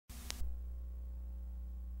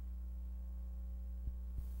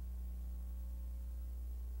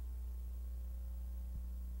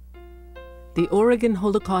The Oregon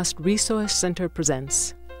Holocaust Resource Center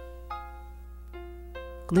presents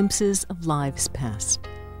Glimpses of Lives Past.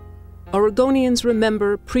 Oregonians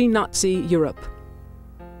remember pre-Nazi Europe.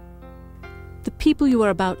 The people you are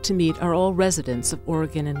about to meet are all residents of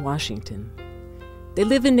Oregon and Washington. They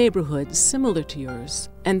live in neighborhoods similar to yours,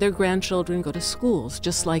 and their grandchildren go to schools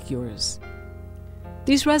just like yours.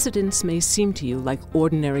 These residents may seem to you like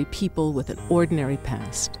ordinary people with an ordinary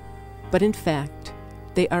past, but in fact,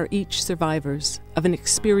 they are each survivors of an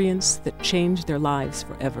experience that changed their lives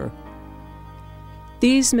forever.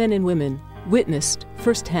 These men and women witnessed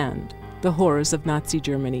firsthand the horrors of Nazi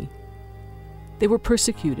Germany. They were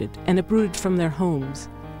persecuted and uprooted from their homes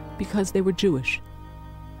because they were Jewish.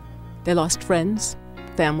 They lost friends,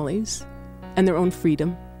 families, and their own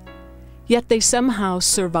freedom, yet they somehow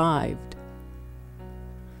survived.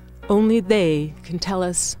 Only they can tell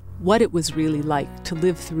us what it was really like to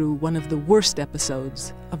live through one of the worst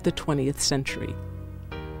episodes of the 20th century.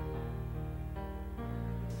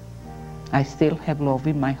 I still have love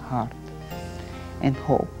in my heart and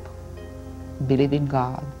hope, believe in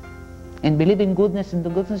God, and believe in goodness and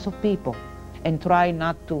the goodness of people, and try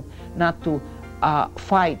not to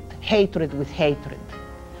fight hatred with hatred,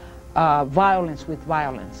 violence with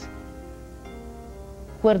violence.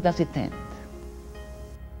 Where does it end?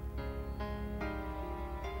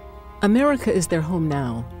 America is their home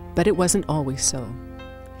now, but it wasn't always so.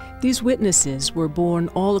 These witnesses were born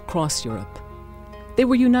all across Europe. They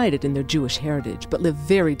were united in their Jewish heritage, but lived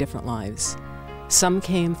very different lives. Some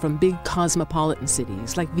came from big cosmopolitan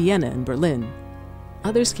cities like Vienna and Berlin.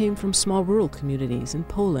 Others came from small rural communities in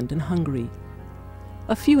Poland and Hungary.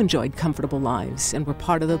 A few enjoyed comfortable lives and were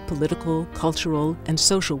part of the political, cultural, and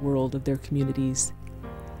social world of their communities.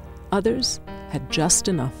 Others had just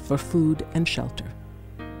enough for food and shelter.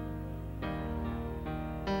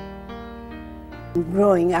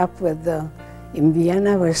 Growing up in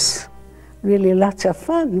Vienna was really lots of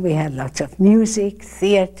fun. We had lots of music,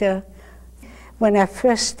 theater. When I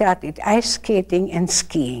first started ice skating and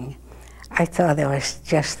skiing, I thought it was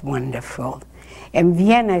just wonderful. And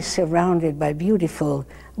Vienna is surrounded by beautiful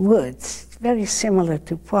woods, very similar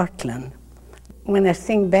to Portland. When I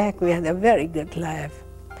think back, we had a very good life.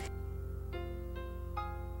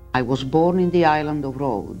 I was born in the island of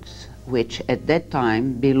Rhodes, which at that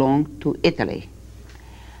time belonged to Italy.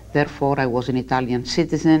 Therefore, I was an Italian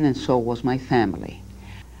citizen, and so was my family.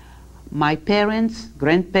 My parents,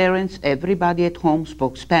 grandparents, everybody at home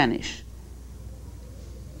spoke Spanish.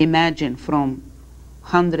 Imagine from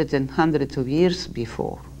hundreds and hundreds of years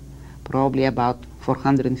before, probably about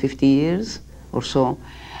 450 years or so,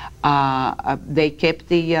 they kept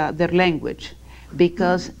their language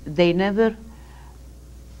because they never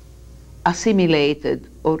assimilated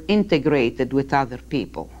or integrated with other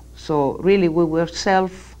people. So really we were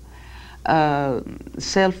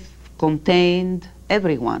self-contained,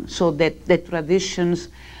 everyone, so that the traditions,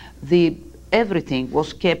 everything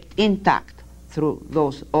was kept intact through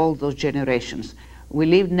all those generations. We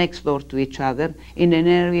lived next door to each other in an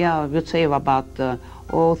area, I would say, of about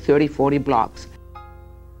 30, 40 blocks.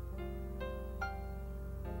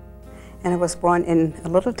 And I was born in a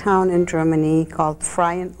little town in Germany called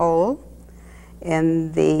Freien-Ohl,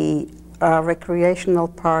 in the recreational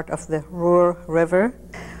part of the Ruhr River.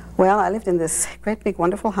 Well, I lived in this great big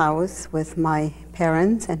wonderful house with my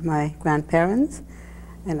parents and my grandparents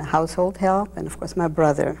and a household help and of course my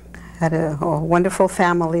brother. Had a wonderful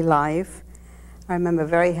family life. I remember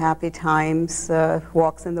very happy times,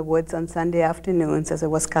 walks in the woods on Sunday afternoons as it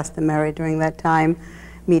was customary during that time,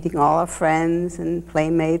 meeting all our friends and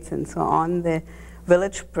playmates and so on, the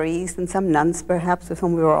village priest and some nuns perhaps with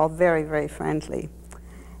whom we were all very, very friendly.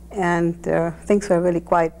 And things were really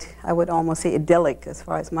quite, I would almost say, idyllic as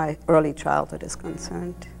far as my early childhood is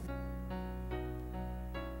concerned.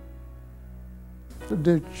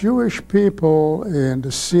 The Jewish people in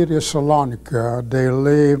the city of Salonika, they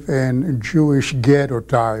live in Jewish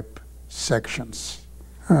ghetto-type sections.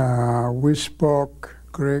 We spoke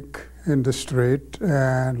Greek in the street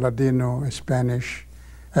and Ladino, Spanish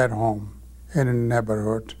at home in the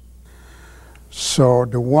neighborhood. So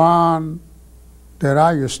the one that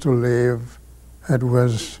I used to live, it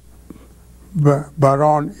was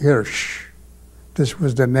Baron Hirsch. This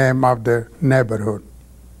was the name of the neighborhood.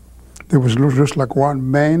 There was just like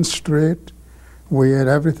one main street. We had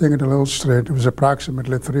everything in the little street. It was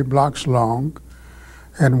approximately 3 blocks long,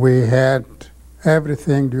 and we had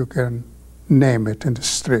everything you can name it in the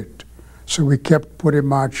street. So we kept pretty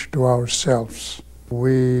much to ourselves.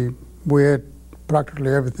 We had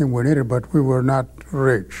practically everything we needed, but we were not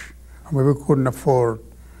rich. I mean, we couldn't afford,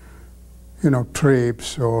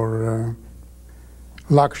 trips or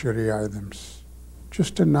luxury items,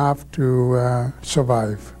 just enough to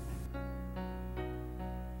survive.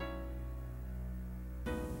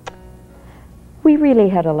 We really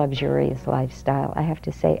had a luxurious lifestyle, I have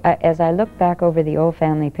to say. As I look back over the old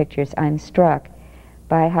family pictures, I'm struck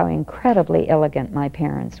by how incredibly elegant my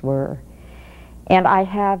parents were. And I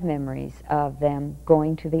have memories of them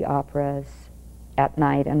going to the operas at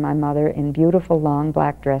night, and my mother in beautiful long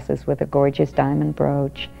black dresses with a gorgeous diamond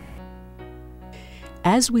brooch.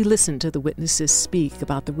 As we listen to the witnesses speak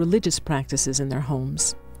about the religious practices in their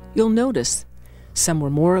homes, you'll notice some were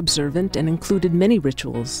more observant and included many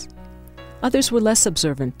rituals. Others were less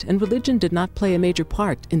observant, and religion did not play a major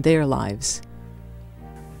part in their lives.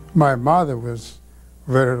 My mother was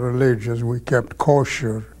very religious. We kept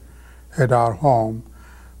kosher at our home,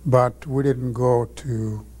 but we didn't go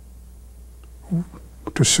to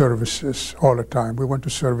services all the time. We went to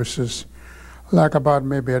services like about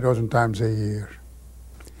maybe a dozen times a year.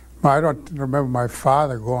 I don't remember my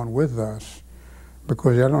father going with us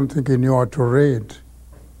because I don't think he knew how to read.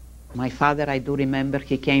 My father, I do remember,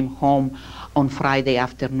 he came home on Friday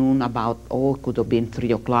afternoon about, it could have been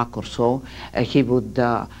 3 o'clock or so. He would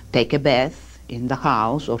take a bath in the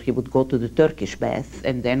house, or he would go to the Turkish bath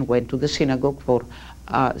and then went to the synagogue for,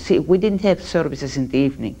 we didn't have services in the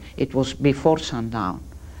evening. It was before sundown.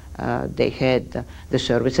 They had the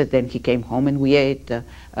services, then he came home and we ate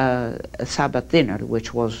a Sabbath dinner,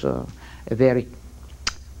 which was a very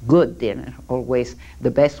good dinner. Always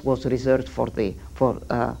the best was reserved for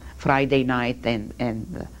Friday night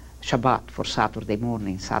and Shabbat, for Saturday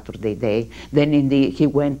morning, Saturday day. Then he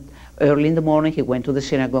went early in the morning, he went to the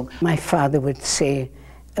synagogue. My father would say,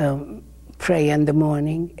 pray in the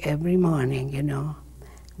morning, every morning, you know.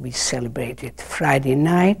 We celebrated Friday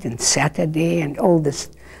night and Saturday and all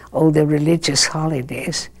the religious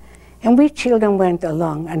holidays. And we children went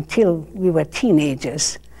along until we were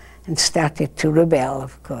teenagers and started to rebel,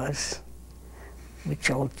 of course, which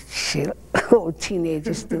all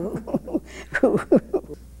teenagers do.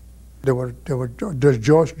 There were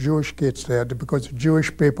Jewish kids there because the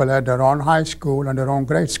Jewish people had their own high school and their own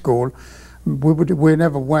grade school. We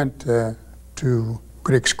never went to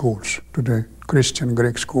Greek schools, to the Christian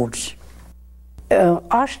Greek schools.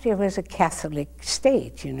 Austria was a Catholic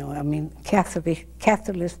state, you know. I mean,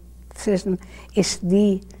 Catholicism is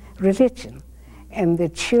the religion. And the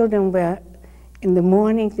children were, in the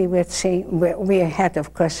morning, they were saying, we had,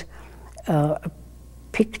 of course, a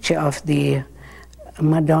picture of the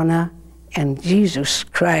Madonna, and Jesus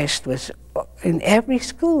Christ was in every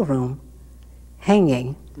schoolroom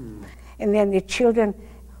hanging. And then the children,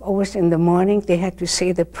 always in the morning, they had to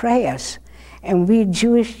say the prayers. And we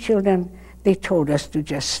Jewish children, they told us to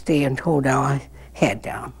just stay and hold our head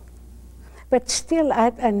down. But still, I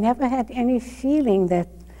never had any feeling that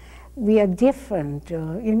we are different,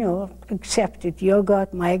 you know, accepted your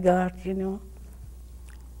God, my God, you know.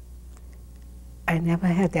 I never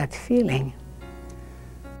had that feeling.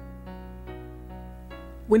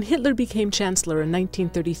 When Hitler became chancellor in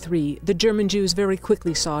 1933, the German Jews very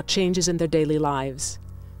quickly saw changes in their daily lives.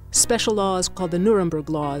 Special laws called the Nuremberg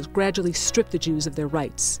Laws gradually stripped the Jews of their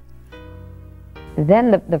rights.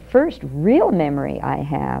 Then the first real memory I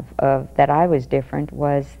have of that I was different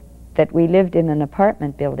was that we lived in an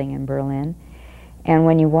apartment building in Berlin, and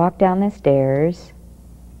when you walked down the stairs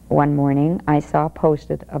one morning, I saw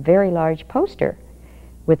posted a very large poster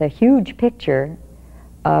with a huge picture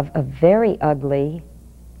of a very ugly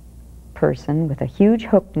person with a huge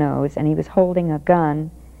hook nose, and he was holding a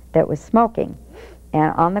gun that was smoking.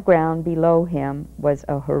 And on the ground below him was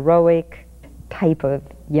a heroic type of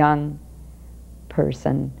young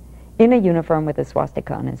person in a uniform with a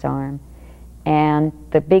swastika on his arm, and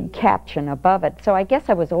the big caption above it, so I guess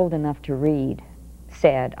I was old enough to read,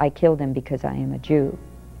 said, "I killed him because I am a Jew."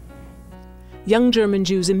 Young German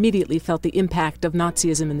Jews immediately felt the impact of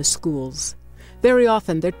Nazism in the schools. Very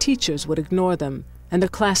often their teachers would ignore them, and their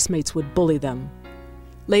classmates would bully them.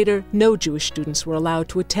 Later, no Jewish students were allowed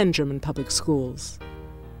to attend German public schools.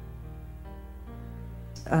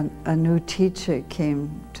 A new teacher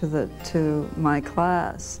came to my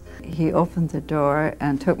class. He opened the door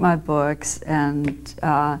and took my books and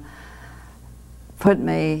put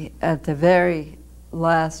me at the very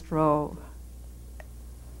last row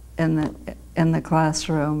in the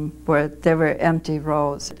classroom where there were empty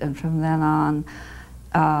rows. And from then on,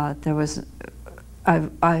 I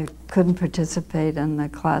couldn't participate in the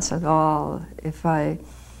class at all. If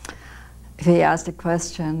he asked a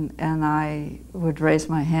question and I would raise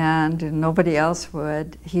my hand and nobody else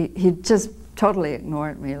would, he just totally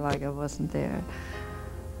ignored me like I wasn't there.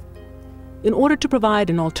 In order to provide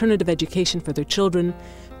an alternative education for their children,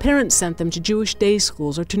 parents sent them to Jewish day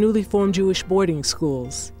schools or to newly formed Jewish boarding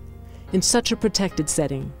schools. In such a protected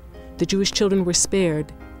setting, the Jewish children were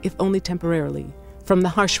spared, if only temporarily, from the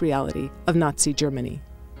harsh reality of Nazi Germany.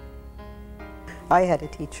 I had a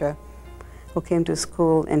teacher who came to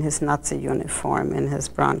school in his Nazi uniform, in his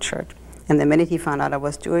brown shirt. And the minute he found out I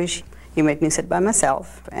was Jewish, he made me sit by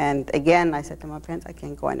myself. And again, I said to my parents, I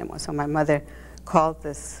can't go anymore. So my mother called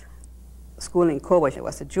this school in Kobe. It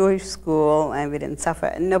was a Jewish school, and we didn't suffer.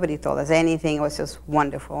 And nobody told us anything. It was just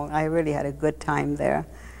wonderful. I really had a good time there.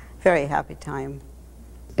 Very happy time.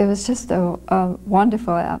 It was just a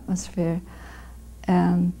wonderful atmosphere.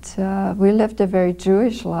 And we lived a very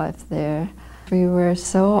Jewish life there. We were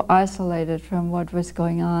so isolated from what was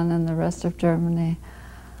going on in the rest of Germany.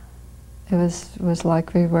 It was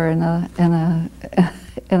like we were in a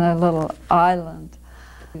in a little island.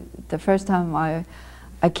 The first time I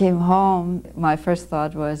came home, my first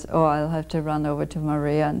thought was, oh, I'll have to run over to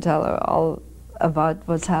Maria and tell her all about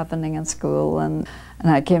what's happening in school. And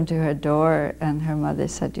I came to her door, and her mother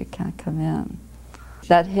said, you can't come in.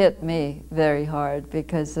 That hit me very hard,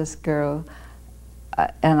 because this girl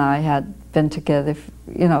and I had been together,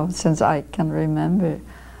 you know, since I can remember.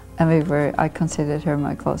 And I considered her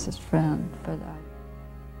my closest friend. But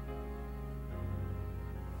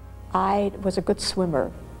I was a good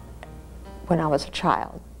swimmer when I was a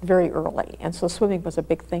child, very early, and so swimming was a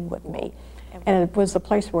big thing with me. And it was a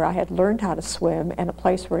place where I had learned how to swim, and a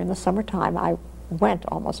place where in the summertime I went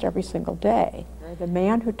almost every single day. The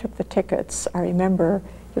man who took the tickets, I remember,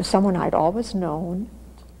 he was someone I'd always known.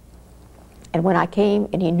 And when I came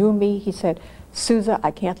and he knew me, he said, Sousa,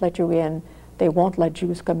 I can't let you in. They won't let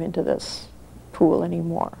Jews come into this pool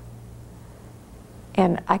anymore.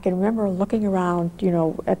 And I can remember looking around, you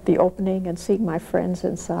know, at the opening and seeing my friends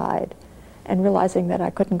inside and realizing that I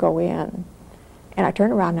couldn't go in. And I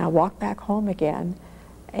turned around and I walked back home again,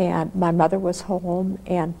 and my mother was home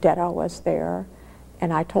and Detta was there,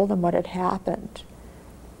 and I told them what had happened.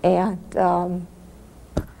 And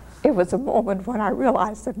it was a moment when I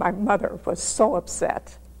realized that my mother was so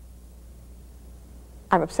upset.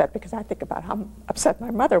 I'm upset because I think about how upset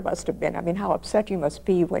my mother must have been. I mean, how upset you must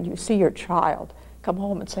be when you see your child come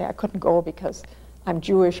home and say, I couldn't go because I'm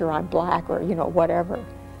Jewish or I'm black or, you know, whatever.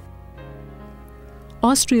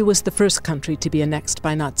 Austria was the first country to be annexed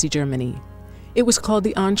by Nazi Germany. It was called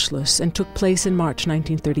the Anschluss and took place in March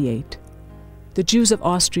 1938. The Jews of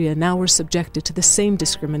Austria now were subjected to the same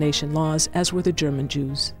discrimination laws as were the German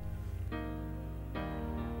Jews.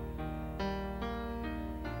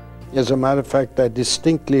 As a matter of fact, I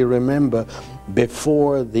distinctly remember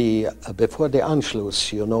before the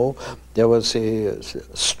Anschluss, you know, there was a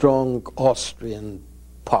strong Austrian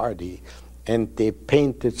party, and they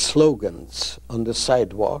painted slogans on the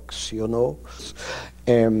sidewalks, you know,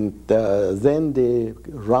 and then they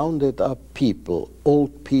rounded up people,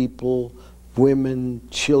 old people, women,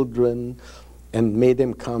 children, and made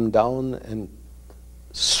them come down and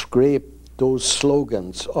scrape those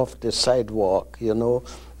slogans off the sidewalk, you know,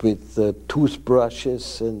 with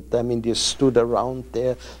toothbrushes. And I mean, they stood around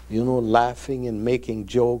there, you know, laughing and making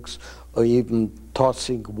jokes, or even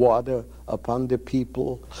tossing water upon the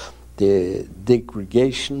people. The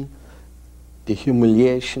degradation, the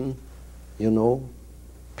humiliation, you know,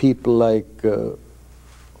 people like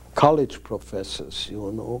college professors,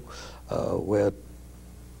 you know, were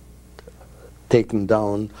taken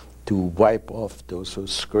down to wipe off those, or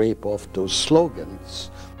scrape off those slogans.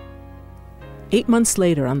 8 months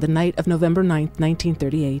later, on the night of November 9,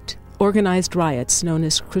 1938, organized riots known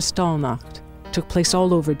as Kristallnacht took place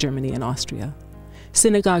all over Germany and Austria.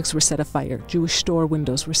 Synagogues were set afire, Jewish store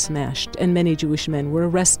windows were smashed, and many Jewish men were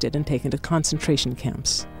arrested and taken to concentration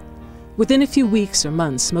camps. Within a few weeks or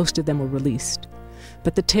months, most of them were released.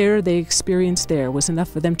 But the terror they experienced there was enough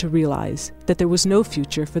for them to realize that there was no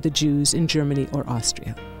future for the Jews in Germany or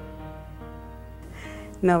Austria.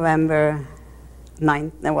 November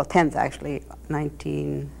 10th actually,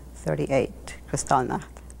 1938, Kristallnacht.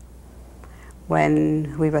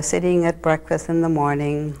 When we were sitting at breakfast in the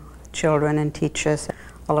morning, children and teachers,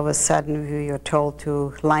 all of a sudden we were told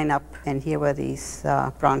to line up, and here were these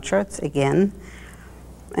brown shirts again,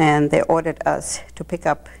 and they ordered us to pick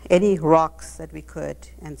up any rocks that we could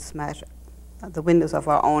and smash the windows of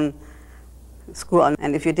our own school.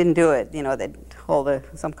 And if you didn't do it, you know, they'd hold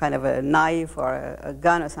some kind of a knife or a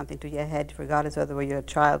gun or something to your head, regardless whether you're a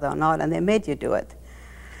child or not, and they made you do it.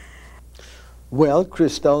 Well,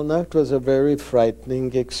 Kristallnacht was a very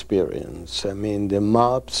frightening experience. I mean, the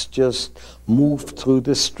mobs just moved through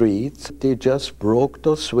the streets. They just broke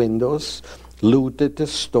those windows, looted the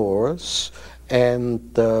stores,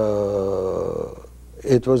 and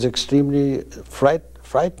it was extremely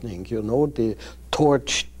frightening, you know. They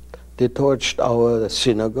torched our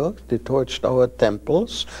synagogue, they torched our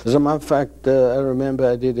temples. As a matter of fact, I remember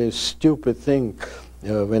I did a stupid thing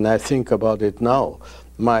when I think about it now.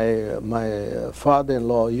 My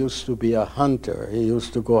father-in-law used to be a hunter. He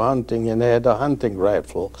used to go hunting, and he had a hunting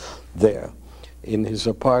rifle there in his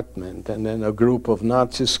apartment. And then a group of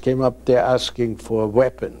Nazis came up there asking for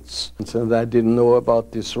weapons. And I didn't know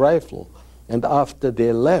about this rifle. And after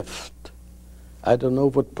they left, I don't know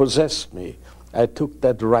what possessed me. I took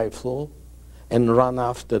that rifle and ran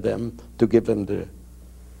after them to give him the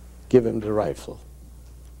rifle.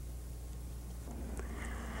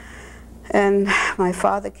 And my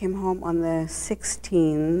father came home on the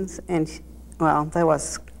 16th, and well, that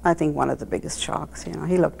was, I think, one of the biggest shocks. You know,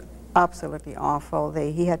 he looked absolutely awful.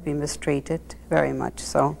 He had been mistreated very much.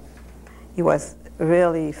 So he was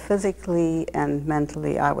really physically and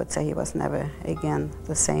mentally, I would say, he was never again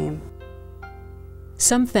the same.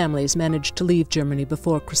 Some families managed to leave Germany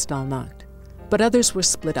before Kristallnacht, but others were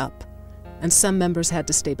split up, and some members had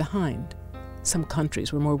to stay behind. Some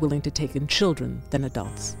countries were more willing to take in children than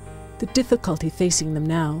adults. The difficulty facing them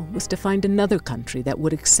now was to find another country that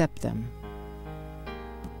would accept them.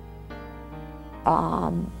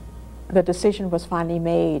 The decision was finally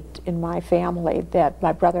made in my family that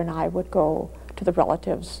my brother and I would go to the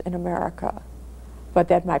relatives in America, but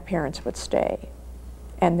that my parents would stay,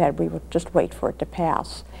 and that we would just wait for it to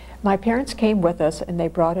pass. My parents came with us, and they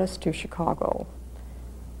brought us to Chicago.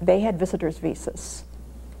 They had visitors' visas,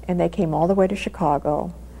 and they came all the way to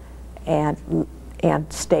Chicago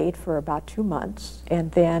and stayed for about 2 months,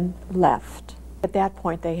 and then left. At that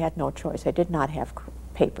point, they had no choice. They did not have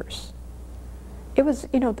papers. It was,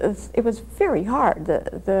 you know, it was very hard.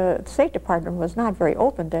 The State Department was not very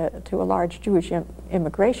open to a large Jewish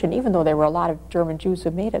immigration, even though there were a lot of German Jews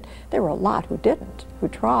who made it. There were a lot who didn't, who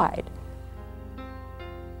tried.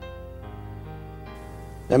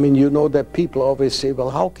 I mean, you know that people always say, well,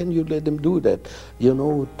 how can you let them do that? You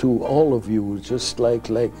know, to all of you, just like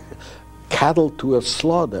cattle to a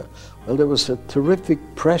slaughter. Well, there was a terrific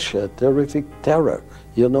pressure, terrific terror,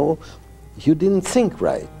 you know. You didn't think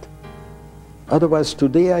right. Otherwise,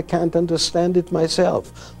 today I can't understand it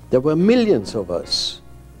myself. There were millions of us.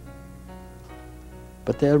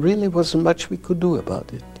 But there really wasn't much we could do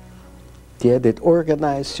about it. They had it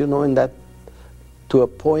organized, you know, in that, to a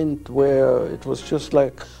point where it was just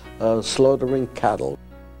like slaughtering cattle.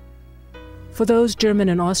 For those German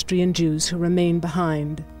and Austrian Jews who remained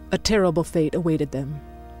behind, a terrible fate awaited them.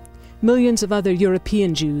 Millions of other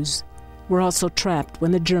European Jews were also trapped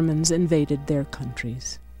when the Germans invaded their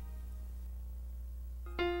countries.